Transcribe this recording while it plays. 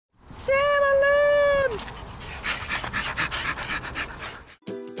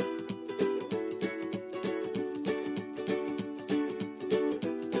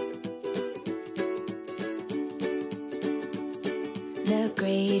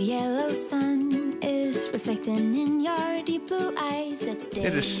Pretty yellow sun is reflecting in your deep blue eyes. It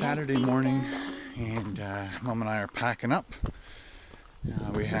is Saturday morning, and Mom and I are packing up.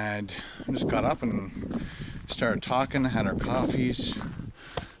 We just got up and started talking, had our coffees.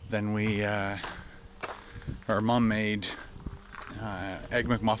 Then our mom made egg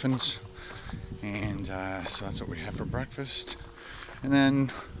McMuffins, and so that's what we had for breakfast. And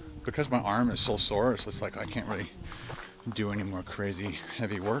then, because my arm is so sore, it's just like I can't really do any more crazy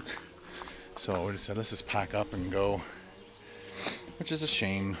heavy work. So we just said, let's just pack up and go, which is a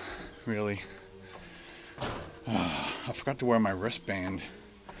shame, really. I forgot to wear my wristband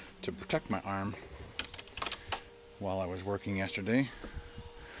to protect my arm while I was working yesterday.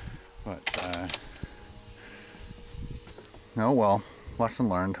 But, oh well, lesson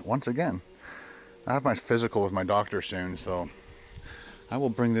learned once again. I have my physical with my doctor soon, so I will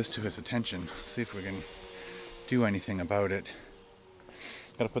bring this to his attention, see if we can do anything about it.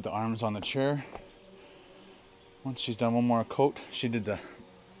 Gotta put the arms on the chair. Once she's done one more coat, she did the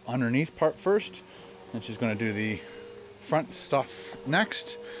underneath part first, and she's gonna do the front stuff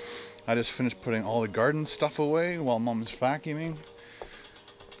next. I just finished putting all the garden stuff away while Mom's vacuuming.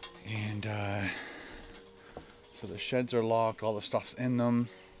 And so the sheds are locked, all the stuff's in them.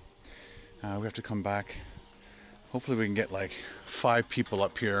 We have to come back. Hopefully we can get like 5 people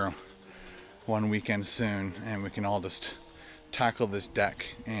up here one weekend soon, and we can all just tackle this deck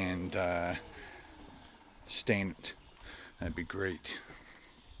and stain it. That'd be great.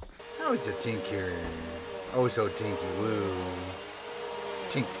 How is the tinker? Oh, so tinky woo.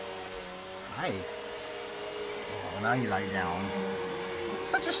 Tink. Hi. Oh, now you lie down.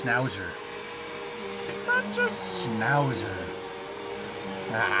 Such a schnauzer. Such a schnauzer.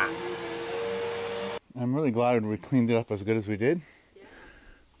 Ah. I'm really glad we cleaned it up as good as we did. Yeah.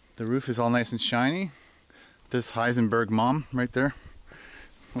 The roof is all nice and shiny. This Heisenberg mom right there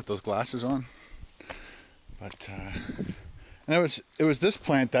with those glasses on. But and it was this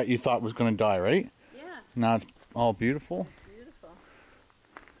plant that you thought was going to die, right? Yeah. Now it's all beautiful. Beautiful.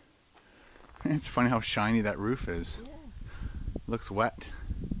 It's funny how shiny that roof is. Yeah. Looks wet.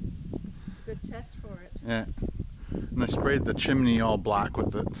 Good test for it. Yeah. And I sprayed the chimney all black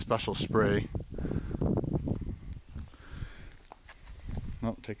with the special spray.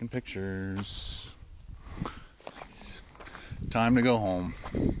 Oh, taking pictures. Nice. Time to go home.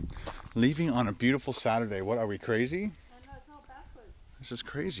 Leaving on a beautiful Saturday. What, are we crazy? I know, it's all backwards. This is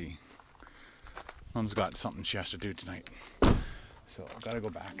crazy. Mom's got something she has to do tonight, so I've got to go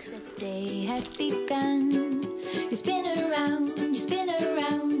back. The day has begun. You spin around,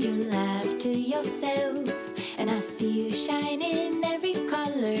 you laugh to yourself, and I see you shine in every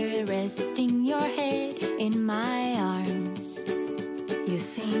color, resting your head in my arms. You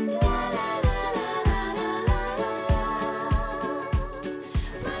sing la la la la la la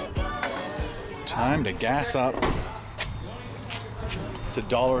la. Time to gas up. It's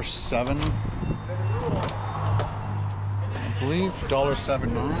 $1.07. I believe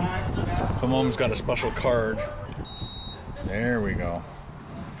 $1.79. So Mom's got a special card. There we go.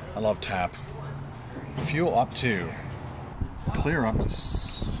 I love tap. Fuel up to. Clear up to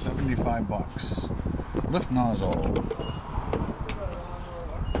 75 bucks. Lift nozzle.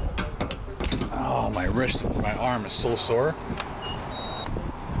 Oh, my wrist, my arm is so sore.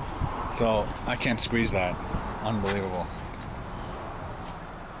 So I can't squeeze that. Unbelievable.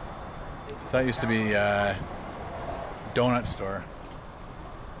 So that used to be a donut store.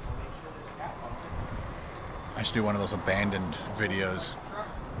 I should do one of those abandoned videos.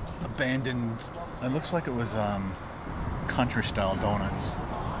 Abandoned, it looks like it was country style donuts.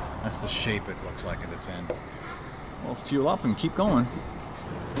 That's the shape it looks like it's in. We'll fuel up and keep going.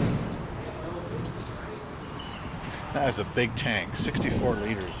 That is a big tank, 64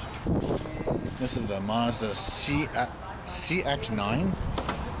 liters. This is the Mazda CX-9.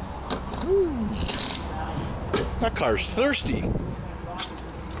 Woo. That car's thirsty.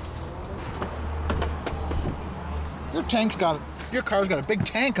 Your car's got a big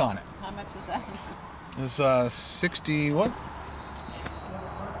tank on it. How much is that? It's 60 what?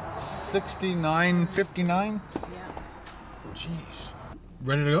 69.59. Yeah. Jeez.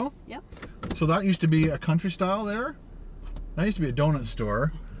 Ready to go? Yep. So that used to be a country style there. That used to be a donut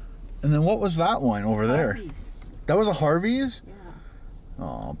store. And then what was that one over there? Harvey's. That was a Harvey's? Yeah.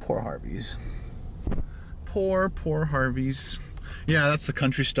 Oh, poor Harvey's. Poor Harvey's. Yeah, that's the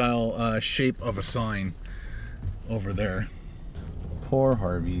country style shape of a sign over there. Poor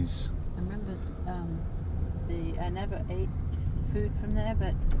Harvey's. I remember I never ate food from there,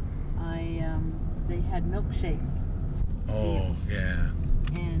 but they had milkshake. Oh, deals. yeah.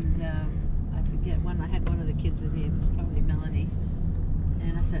 And I forget when I had one of the kids with me, it was probably Melanie.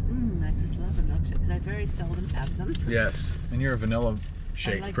 And I said, I just love a milkshake because I very seldom have them. Yes, and you're a vanilla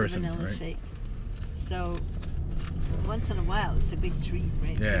shake I like person, the vanilla right? shake. So once in a while, it's a big treat,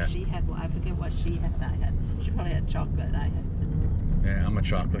 right? Yeah. So she had, I forget what she had. She probably had chocolate. I had vanilla. Yeah, I'm a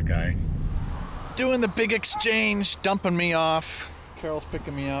chocolate guy. Doing the big exchange, dumping me off. Carol's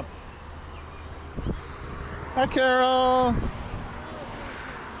picking me up. Hi, Carol.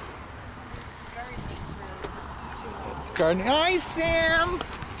 It's gardening. Hi, Sam.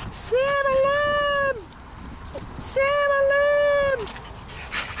 Sam alone. Sam alone.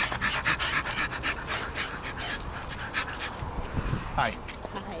 Hi.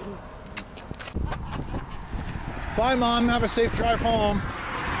 Hi. Bye, Mom. Have a safe drive home.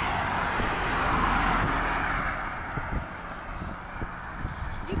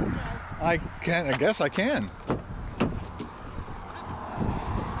 You can drive. I guess I can.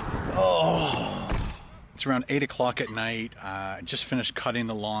 Oh. It's around 8 o'clock at night. I just finished cutting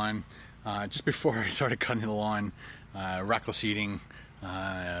the lawn. Just before I started cutting the lawn, reckless eating,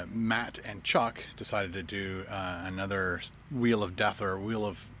 Matt and Chuck decided to do another wheel of death or wheel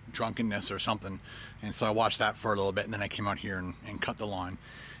of drunkenness or something. And so I watched that for a little bit, and then I came out here and cut the lawn.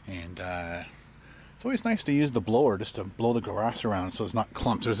 And it's always nice to use the blower just to blow the grass around so it's not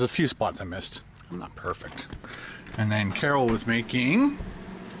clumped. There's a few spots I missed. I'm not perfect. And then Carol was making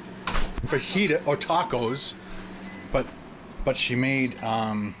fajita or tacos, but she made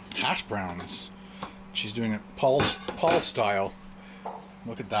hash browns. She's doing it Paul's style.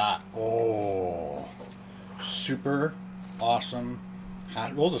 Look at that. Oh, super awesome.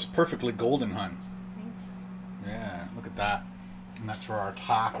 Those are perfectly golden, hun. Thanks. Yeah, look at that. And that's for our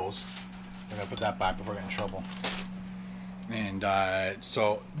tacos. So I gotta put that back before I get in trouble. And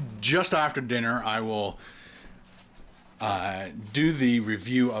so just after dinner, I will do the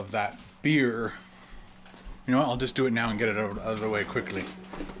review of that beer. You know what? I'll just do it now and get it out of the way quickly,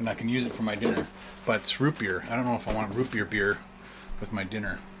 and I can use it for my dinner. But it's root beer. I don't know if I want root beer with my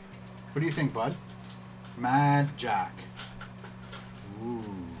dinner. What do you think, bud? Madjack. Ooh.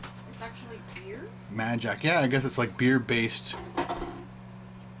 It's actually beer? Madjack. Yeah, I guess it's like beer-based.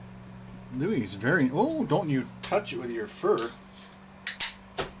 Louis is very... Oh, don't you touch it with your fur.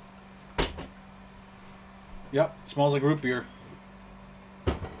 Yep, smells like root beer.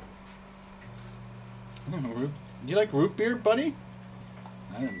 Do you like root beer, buddy?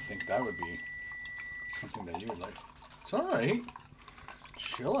 I didn't think that would be something that you would like. It's alright.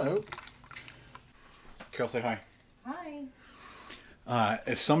 Chill out. Carol, say hi. Hi.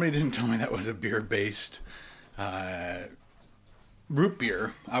 If somebody didn't tell me that was a beer-based root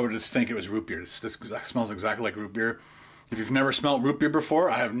beer, I would just think it was root beer. This smells exactly like root beer. If you've never smelled root beer before,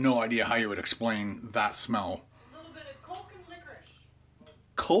 I have no idea how you would explain that smell. A little bit of Coke and licorice.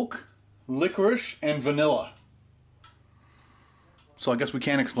 Coke, licorice, and vanilla. So I guess we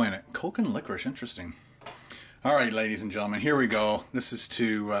can't explain it. Coke and licorice, interesting. All right, ladies and gentlemen, here we go. This is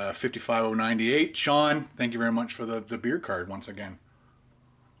to 55098. Sean, thank you very much for the beer card once again.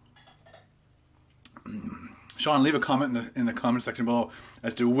 Sean, leave a comment in the comment section below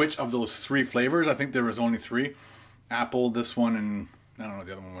as to which of those three flavors. I think there was only three. Apple, this one, and I don't know what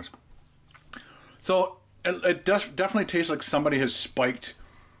the other one was. So it definitely tastes like somebody has spiked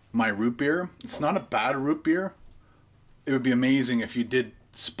my root beer. It's not a bad root beer. It would be amazing if you did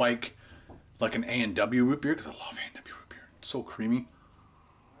spike like an A&W root beer, because I love A&W root beer. It's so creamy.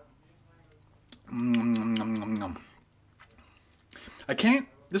 I can't.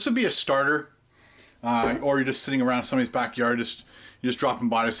 This would be a starter. Or you're just sitting around somebody's backyard, you're just dropping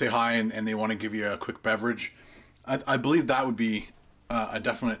by to say hi, and they want to give you a quick beverage. I believe that would be a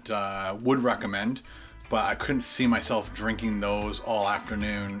definite would recommend, but I couldn't see myself drinking those all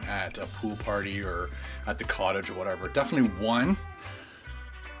afternoon at a pool party or at the cottage or whatever. Definitely one,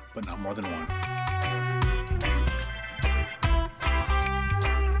 but not more than one.